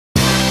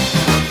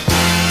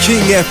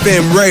King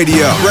FM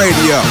Radio.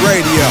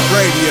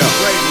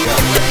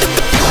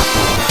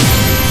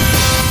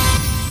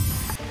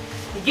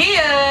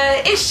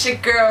 Yeah, it's your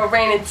girl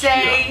Raina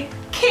Day,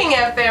 King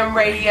FM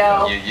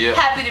Radio. Yeah.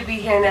 Happy to be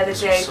here another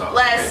day.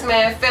 Blessed,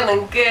 man.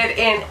 Feeling good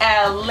in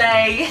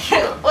LA.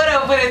 What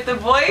up with it, the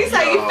boys?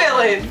 How you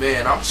feeling?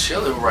 Man, I'm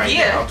chilling right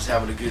now. I'm just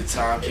having a good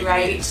time kicking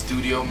it in the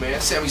studio,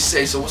 man. Sammy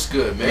Say So, what's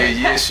good, man?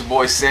 Yeah, it's your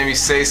boy Sammy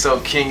Say So,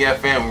 King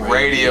FM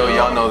Radio.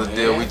 Y'all know the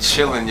deal. We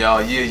chilling,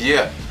 y'all.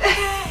 Yeah.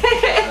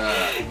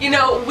 You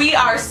know, we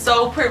are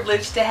so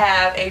privileged to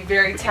have a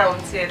very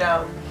talented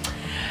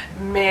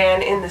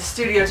man in the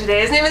studio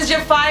today. His name is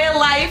Japhia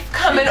Life,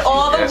 coming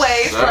all the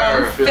way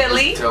from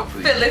Philly.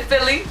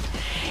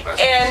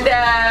 And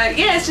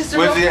yeah, it's just a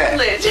real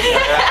privilege.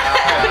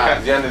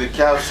 The end of the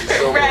couch is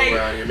so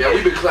around here, man.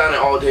 We've been clowning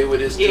all day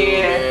with this dude,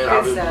 man.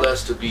 I've been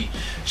blessed to be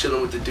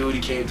chilling with the dude. He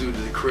came through to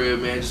the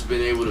crib, man. Just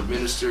been able to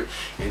minister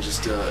and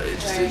just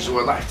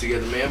enjoy life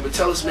together, man. But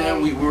tell us,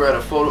 man, we were at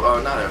a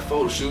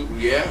photo shoot,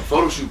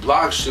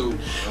 blog shoot,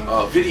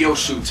 video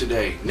shoot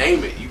today.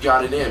 Name it, you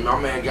got it in. My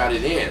man got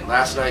it in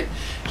last night,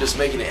 just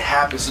making it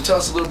happen. So tell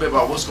us a little bit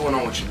about what's going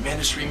on with your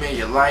ministry, man,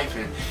 your life,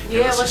 and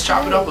let's just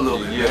chop it up a little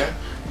bit, man.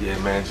 Yeah,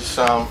 man, just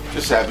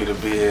happy to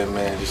be here,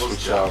 man, just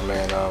with y'all,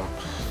 man.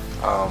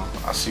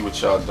 I see what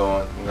y'all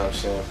doing, you know what I'm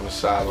saying, from the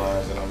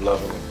sidelines, and I'm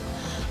loving it.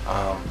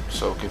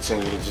 So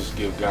continue to just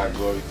give God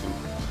glory through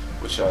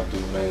what y'all do,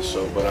 man.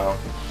 So, but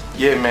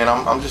yeah, man,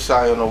 I'm just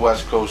out here on the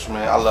West Coast,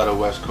 man. I love the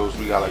West Coast.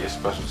 We got like a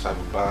special type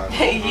of bond.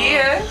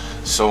 Yeah.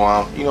 So,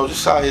 you know,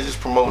 just out here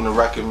just promoting the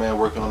record, man,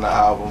 working on the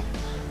album.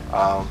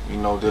 You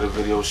know, did a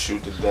video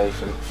shoot today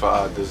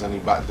for Does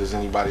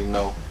Anybody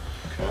Know?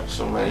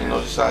 So, man, you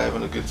know, just out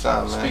having a good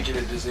time, man. Speaking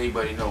of Does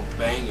Anybody Know,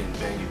 banging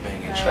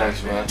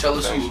tracks, man. Tell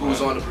us who's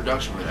on the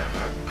production with that,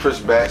 man. Chris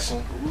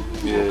Batson,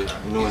 yeah,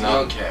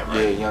 young cat, right?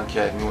 Yeah, young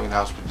cat, new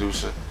in-house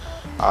producer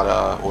out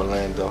of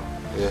Orlando,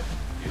 yeah.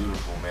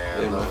 Beautiful,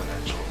 man. I love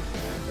that joint,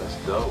 man. That's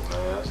dope,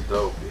 man. That's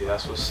dope. Yeah,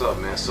 that's what's up,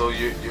 man. So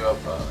your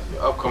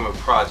upcoming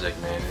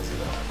project, man, is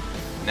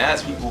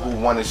Nazareth. People who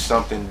wanted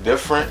something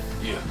different.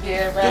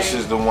 Yeah, right. This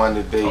is the one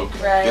that they.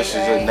 This is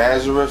a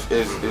Nazareth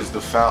is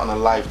the fountain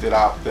of life that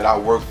I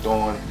worked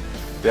on,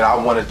 that I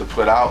wanted to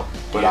put out,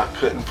 but I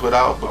couldn't put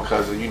out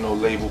because of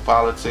label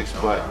politics.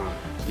 But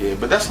yeah,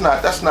 but that's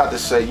not to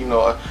say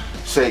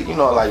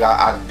like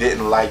I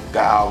didn't like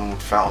the album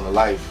Fountain of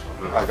Life.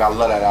 Like I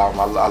love that album.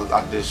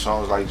 I did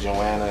songs like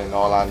Joanna and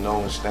All I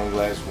Know and Stained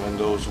Glass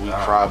Windows, We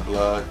Cry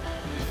Blood,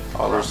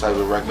 all those type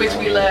of records. Which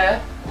we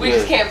love. We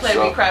just can't play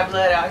We Cry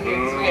Blood out here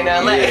because we in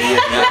LA.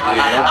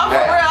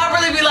 I'll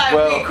really be like,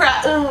 We Cry.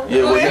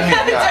 You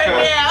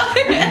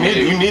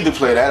need to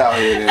play that out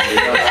here. Then, you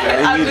know what I'm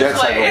saying? They need that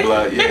type of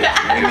blood.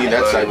 Yeah, they need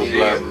that type of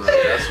blood.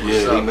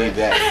 Yeah, we need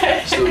that.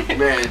 So,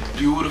 man,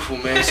 beautiful,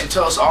 man. So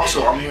tell us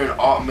also, I'm hearing,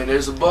 man,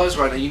 there's a buzz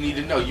right now. You need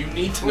to know.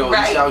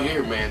 This out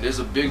here, man. There's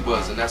a big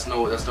buzz, and that's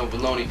no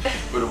baloney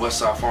for the West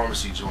Side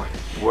Pharmacy joint.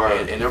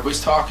 And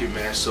everybody's talking,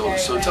 man. So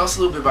tell us a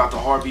little bit about the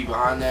heartbeat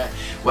behind that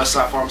West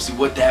Side Pharmacy,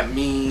 what that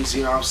means.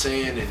 You know what I'm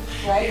saying? And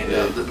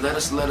let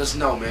us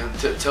know, man.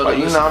 Tell the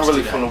listeners. I'm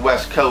really from the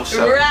West Coast.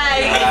 So.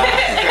 Right.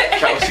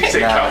 She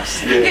said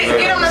coast.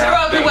 Get on the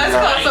throw of the West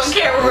Coast on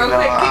camera real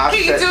quick. Can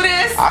you do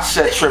this? I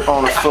set trip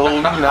on the food,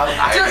 you know.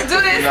 Do this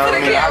to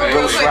the camera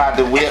real quick. Ride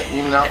the whip,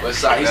 you know.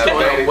 West Side. He's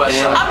throwing on the West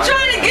Side. I'm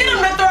trying to get him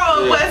to throw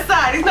on West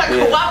Side. He's not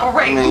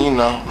cooperating. I mean, you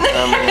know.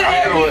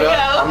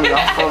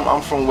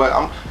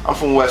 I'm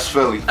from West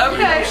Philly. Okay. You know what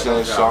I'm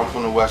saying? So I'm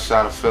from the west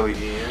side of Philly.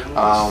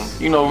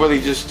 You know, really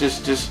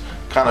just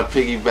kind of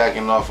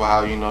piggybacking off of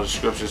how, the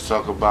scriptures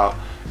talk about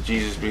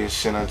Jesus being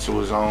sent unto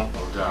his own.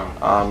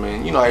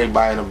 And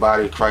everybody in the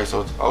body of Christ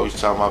always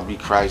talking about be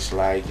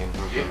Christ-like, and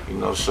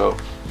so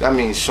that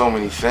means so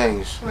many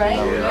things.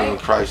 Being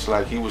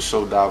Christ-like, he was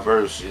so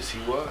diverse. Yes, he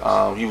was.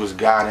 He was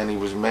God and he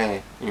was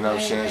man. You know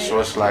what I'm saying?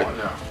 So it's like,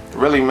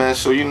 really, man.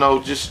 So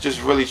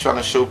just really trying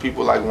to show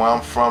people like where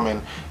I'm from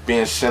and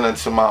being sent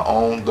unto my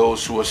own,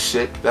 those who are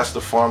sick. That's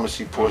the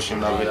pharmacy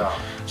portion of it.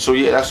 So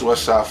yeah, that's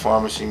West Side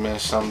Pharmacy, man,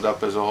 summed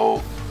up as a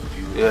whole.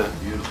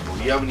 Beautiful.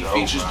 You have any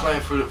features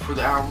planned for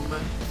the album,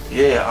 man?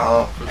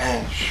 Yeah,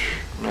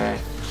 man.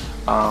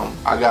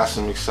 I got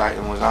some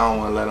exciting ones. I don't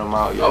want to let them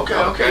out yet.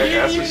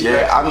 Okay.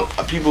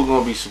 People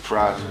gonna be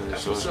surprised with it,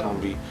 so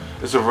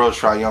it's a real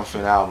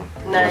triumphant album.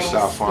 Nice. West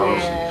Side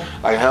Pharmacy.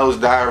 Like Hell's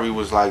Diary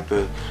was like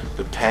the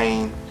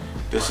pain.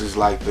 This is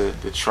like the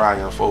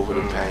triumph over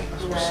the pain.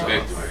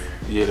 Victory.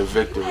 Yeah, the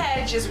victory. I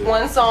had just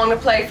one song to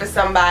play for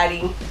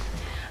somebody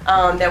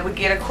that would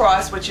get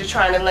across what you're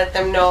trying to let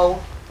them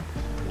know.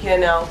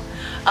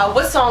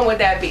 What song would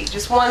that be?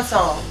 Just one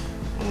song.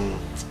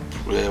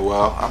 Yeah,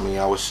 well, I mean,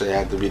 I would say it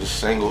had to be the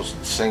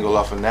single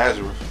off of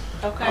Nazareth.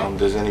 Okay.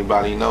 Does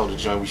Anybody Know? The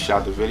joint we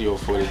shot the video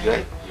for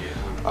today.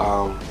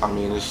 I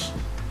mean, it's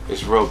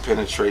real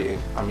penetrating.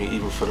 I mean,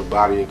 even for the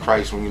body of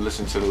Christ, when you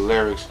listen to the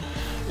lyrics,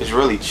 it's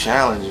really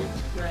challenging.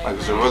 Like,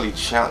 it's a really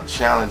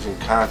challenging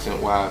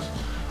content-wise.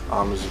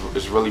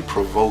 It's really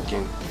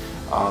provoking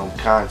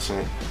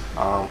content.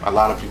 A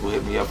lot of people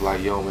hit me up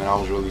like, yo man, I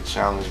was really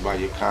challenged by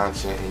your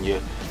content and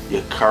your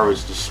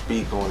courage to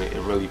speak on it.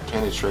 It really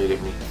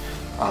penetrated me.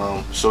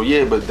 So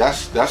yeah, but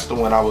that's the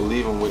one I would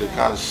leave them with. It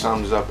kind of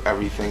sums up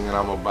everything that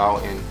I'm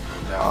about, and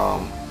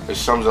it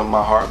sums up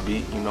my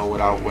heartbeat. You know,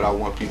 what I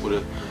want people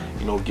to,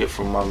 you know, get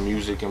from my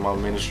music and my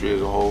ministry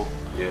as a whole.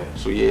 Yeah.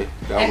 So yeah.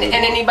 And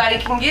anybody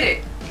can get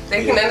it.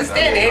 They can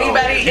understand it.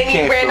 Anybody,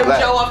 any random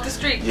Joe off the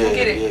street can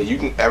get it. Yeah, you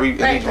can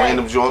any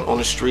random Joe on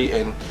the street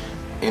and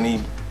any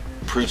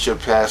preacher,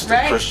 pastor,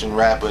 Christian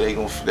rapper, they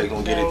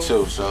gonna get it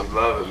too. So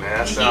love it, man.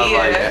 That sounds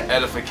like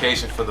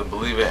edification for the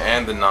believer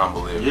and the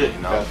non-believer. Yeah, you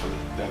know? Definitely.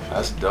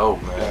 That's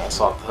dope, man. That's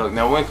off the hook.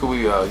 Now, when could we,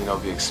 you know,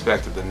 be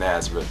expected the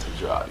Nazareth to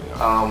drop? You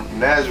know?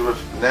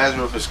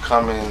 Nazareth is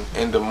coming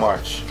end of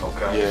March.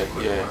 Okay.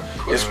 Yeah.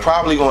 It's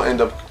probably gonna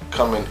end up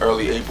coming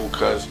early April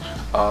because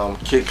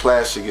Kid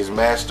Classic is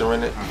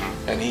mastering it,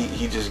 and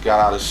he just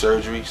got out of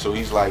surgery, so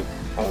he's like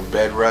on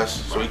bed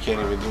rest, so he can't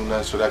even do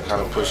nothing. So that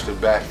kind of pushed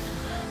it back.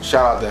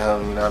 Shout out to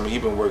him, you know what I mean?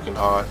 He's been working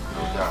hard.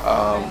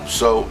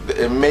 So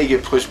it may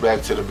get pushed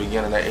back to the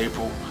beginning of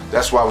April.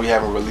 That's why we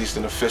haven't released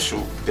an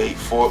official date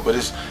for it. But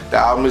the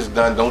album is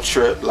done. Don't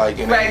trip. Like,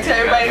 tell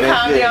everybody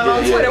calm down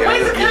on Twitter.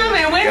 When's it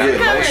coming? When's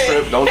it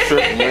coming? Don't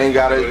trip. You ain't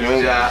gotta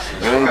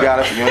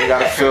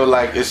feel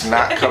like it's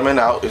not coming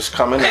out. It's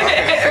coming out.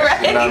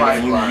 You know what I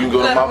mean? You can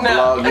go to my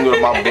blog. You can go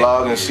to my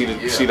blog and see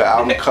the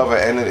album cover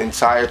and the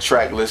entire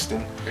track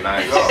listing.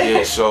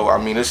 Yeah. So I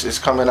mean, it's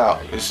coming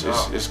out.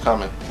 It's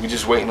coming. We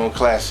just waiting on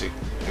Classic.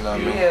 You know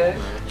what I mean? Yeah.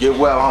 Get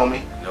well,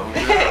 homie.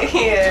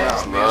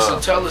 So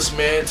tell us,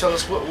 man. Tell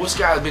us what's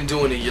God been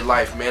doing in your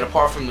life, man.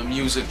 Apart from the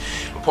music,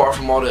 apart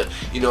from all the,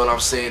 you know what I'm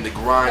saying, the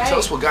grind. Tell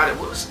us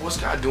what's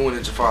God doing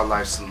in Japhia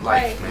life's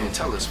life, man.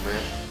 Tell us, man.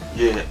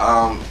 Yeah.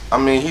 I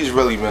mean, He's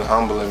really been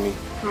humbling me.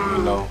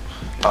 You know,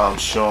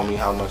 showing me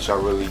how much I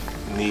really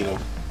need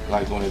Him,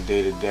 like on a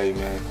day-to-day,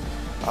 man.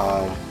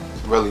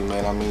 Really,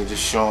 man. I mean,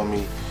 just showing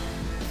me,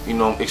 you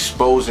know,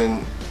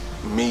 exposing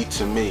me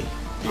to me.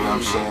 You know what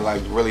I'm saying?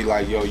 Like, really,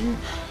 like, yo, you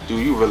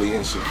really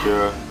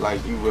insecure.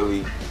 Like, you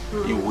really,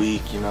 you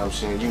weak. You know what I'm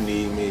saying? You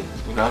need me.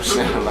 You know what I'm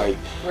saying? Like,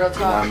 you know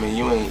what I mean?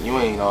 You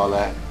ain't all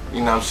that. You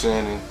know what I'm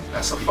saying? And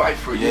that's a fight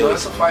for you.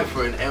 That's a fight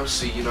for an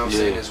MC. You know what I'm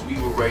saying? As we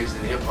were raised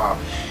in hip hop,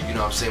 you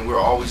know what I'm saying? We're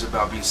always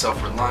about being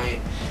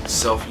self-reliant,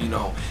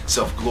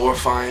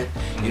 self-glorifying.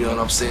 You know what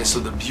I'm saying?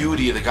 So the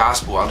beauty of the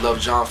gospel, I love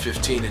John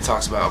 15. It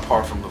talks about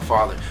apart from the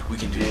Father, we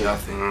can do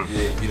nothing.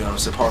 You know what I'm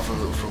saying? Apart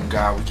from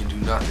God, we can do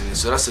nothing. And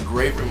so that's a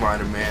great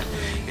reminder, man.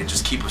 And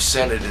just keep us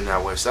centered in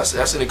that way. So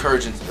that's an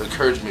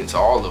encouragement to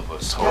all of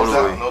us.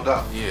 Totally. No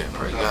doubt. Yeah,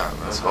 praise God.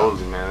 That's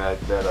totally, man.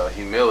 That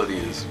humility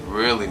is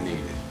really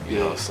needed. You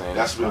know what I'm saying?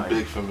 That's been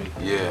big for me.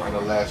 Yeah. In the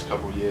last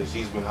couple of years,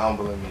 He's been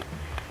humbling me,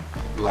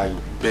 like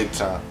big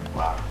time.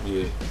 Wow.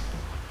 Yeah.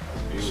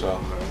 So.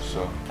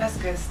 That's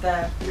good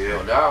stuff. Yeah.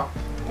 No doubt.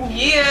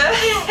 Yeah.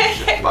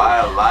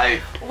 Japhia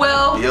life.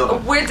 Well,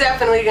 we're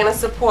definitely gonna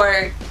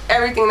support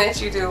everything that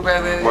you do,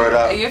 brother. Word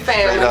up. Your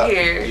family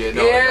here. Yeah,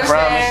 no, you know what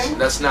I'm saying?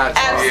 That's not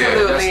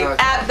absolutely.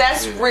 Yeah,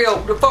 that's real,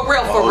 for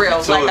real.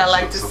 Like I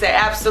like to say,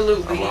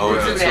 absolutely.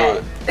 Do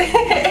that.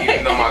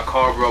 Even though my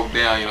car broke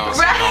down, you know what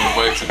I'm saying, on the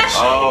way to the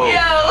show.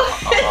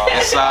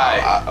 Inside,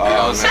 you know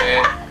what I'm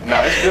saying? No,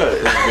 it's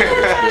good.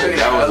 It's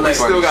good. We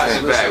still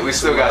got your back. We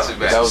still got your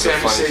back.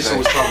 Sammy Stason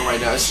was talking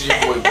right now. This is your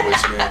boy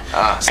voice, man.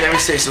 Sammy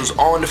Stason was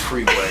on the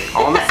freeway.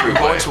 On the freeway.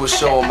 Going to a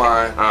show of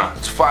mine.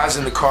 Japhia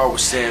in the car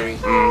with Sammy.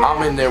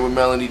 I'm in there with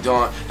Melanie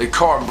Dawn. The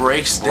car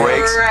breaks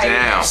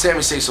down.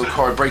 Sammy Stason's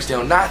car breaks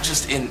down, not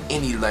just in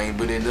any lane,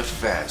 but in the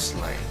fast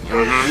lane.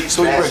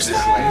 So he breaks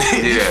down.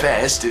 The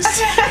fastest.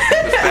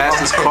 The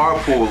fastest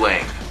carpool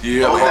lane.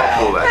 Yeah,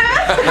 carpool lane.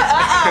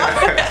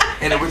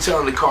 And then we're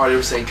telling the car, they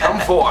were saying,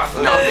 come forth.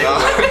 No,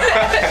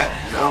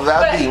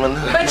 but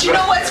you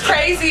know what's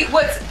crazy?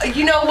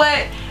 You know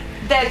what?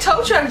 That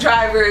tow truck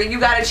driver, you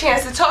got a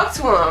chance to talk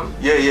to him.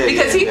 Yeah.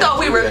 Because he thought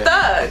we were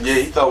thugs. Yeah,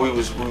 he thought we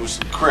was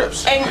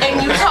Crips.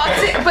 And you talked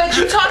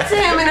to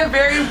him in a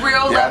very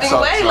real, loving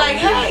way, like,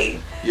 hey.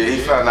 Yeah,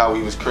 he found out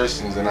we was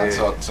Christians, and I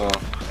talked to him.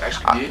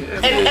 Actually,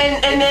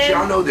 and then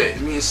y'all know that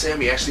me and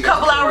Sammy actually. A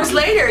couple hours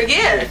later,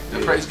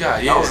 praise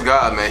God. That was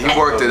God, man. He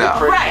worked it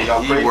out. Right.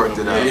 He worked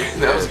it out.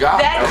 That was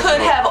God. That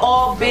could have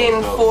all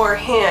been for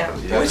him,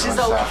 which is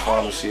okay.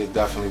 Pharmacy will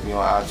definitely be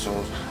on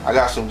iTunes. I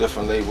got some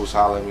different labels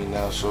hollering at me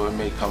now, so it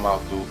may come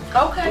out through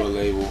a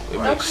label.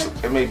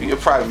 It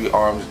probably be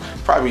Arms,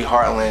 probably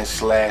Heartland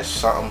 /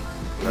 something,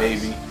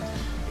 maybe.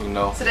 You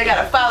know. So they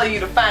gotta follow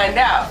you to find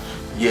out.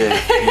 Yeah.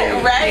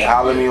 Right? Yeah,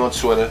 holler me on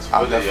Twitter.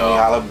 I'll definitely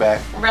holler back.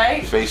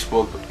 Right?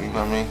 Facebook, you know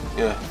what I mean?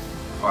 Yeah.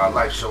 Our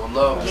life showing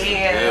love.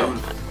 Yeah.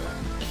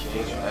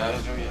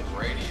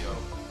 Radio.